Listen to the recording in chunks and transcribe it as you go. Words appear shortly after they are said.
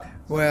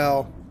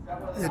Well,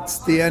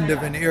 it's the end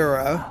of an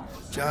era.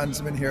 John's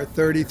been here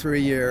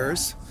 33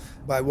 years.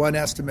 By one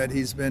estimate,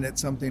 he's been at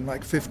something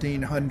like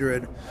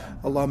 1,500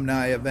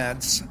 alumni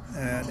events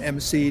and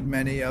emceed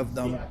many of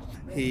them.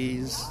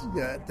 He's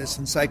got this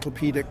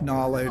encyclopedic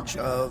knowledge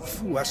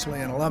of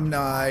Wesleyan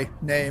alumni,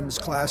 names,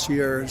 class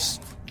years,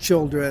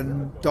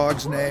 children,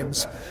 dogs'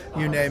 names,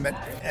 you name it.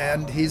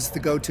 And he's the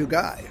go-to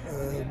guy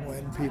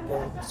when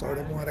people sort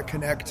of want to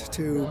connect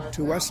to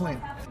Wesleyan.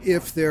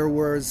 If there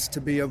was to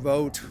be a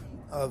vote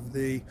of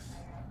the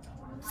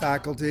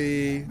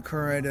faculty,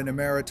 current and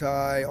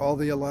emeriti, all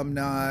the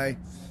alumni,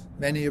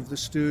 many of the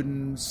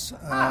students,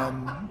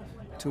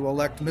 to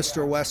elect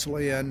Mr.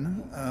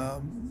 Wesleyan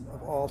of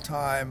all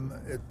time,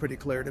 it's pretty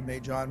clear to me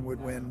John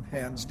would win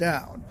hands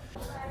down.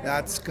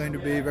 That's going to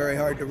be very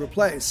hard to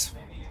replace.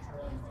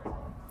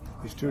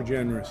 He's too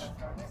generous.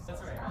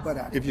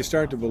 But if you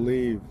start to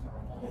believe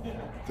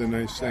the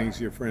nice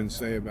things your friends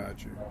say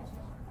about you,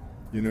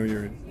 you know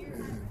you're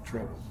in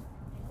trouble.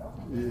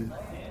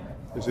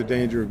 There's a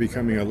danger of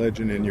becoming a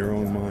legend in your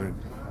own mind.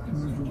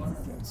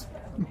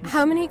 Mm-hmm.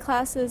 How many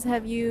classes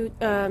have you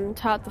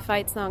taught the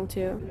fight song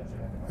to?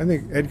 I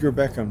think Edgar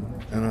Beckham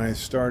and I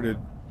started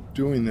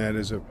doing that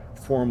as a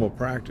formal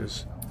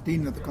practice.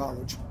 Dean of the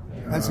college.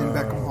 That's in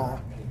Beckham Hall.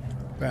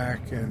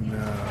 Back in,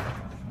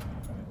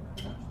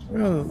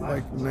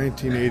 like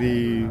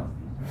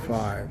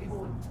 1985.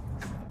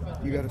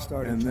 You got to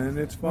start. And then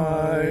it's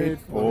fight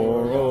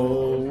for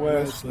old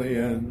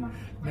Wesleyan,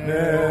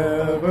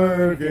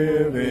 never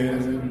give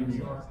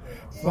in.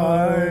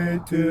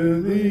 Fight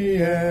to the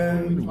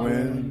end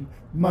when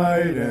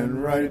might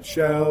and right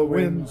shall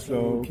win.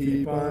 So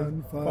keep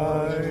on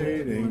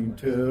fighting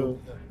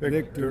till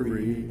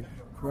victory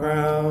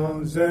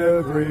crowns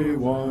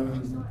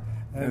everyone.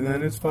 And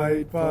then it's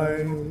fight,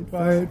 fight,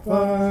 fight,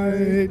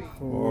 fight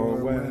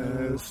for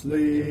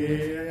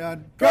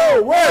Wesleyan.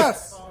 Go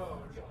West!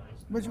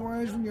 Which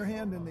one is your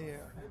hand in the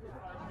air?